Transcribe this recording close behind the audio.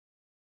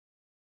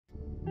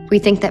We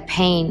think that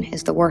pain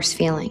is the worst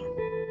feeling.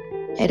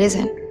 It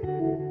isn't.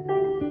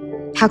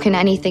 How can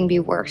anything be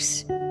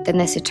worse than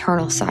this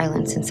eternal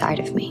silence inside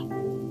of me?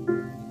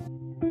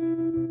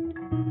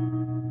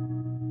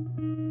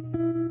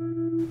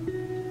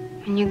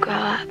 When you grow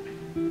up,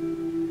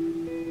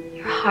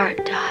 your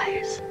heart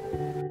dies.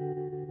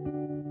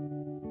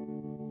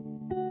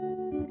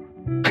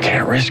 I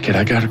can't risk it.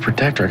 I gotta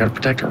protect her. I gotta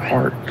protect her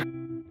heart.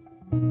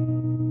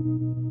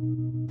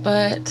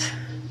 But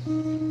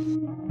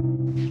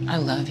I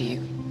love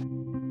you.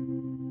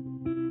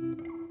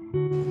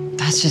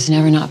 That's just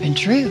never not been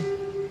true.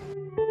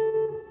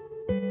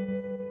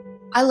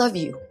 I love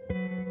you.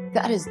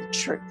 That is the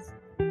truth.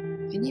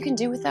 And you can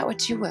do with that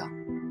what you will.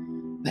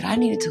 But I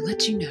needed to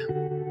let you know.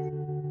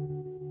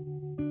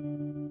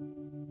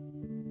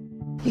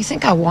 You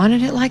think I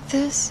wanted it like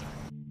this?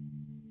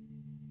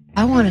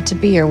 I wanted to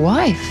be your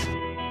wife.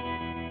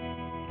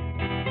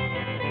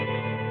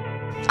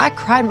 I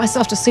cried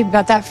myself to sleep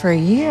about that for a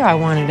year. I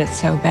wanted it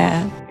so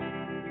bad.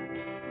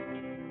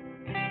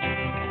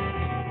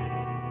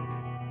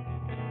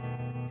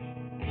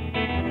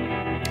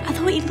 I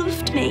thought he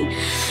loved me.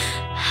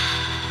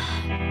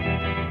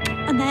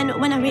 And then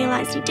when I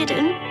realised he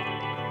didn't,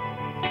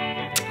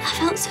 I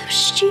felt so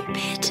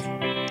stupid.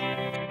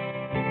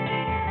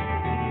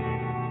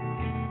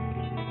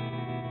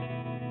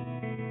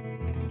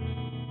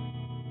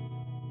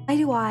 Why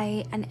do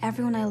I and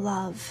everyone I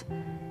love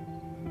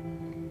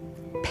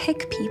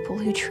pick people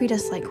who treat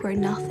us like we're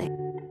nothing?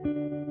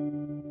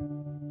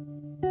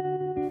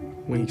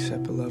 We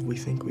accept the love we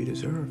think we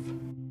deserve.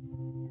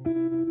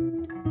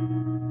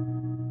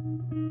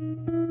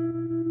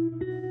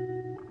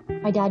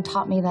 My dad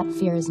taught me that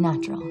fear is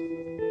natural.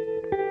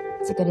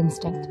 It's a good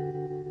instinct.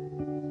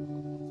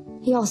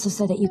 He also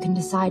said that you can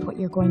decide what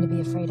you're going to be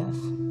afraid of.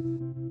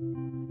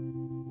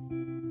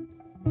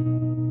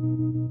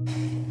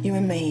 You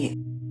and me,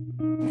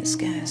 it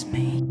scares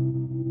me.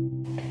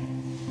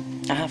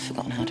 I have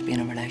forgotten how to be in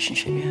a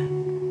relationship yet.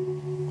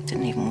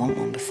 Didn't even want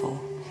one before.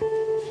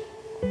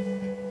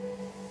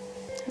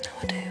 Now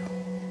I do.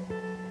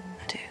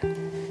 I do.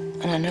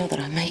 And I know that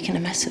I'm making a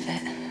mess of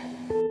it.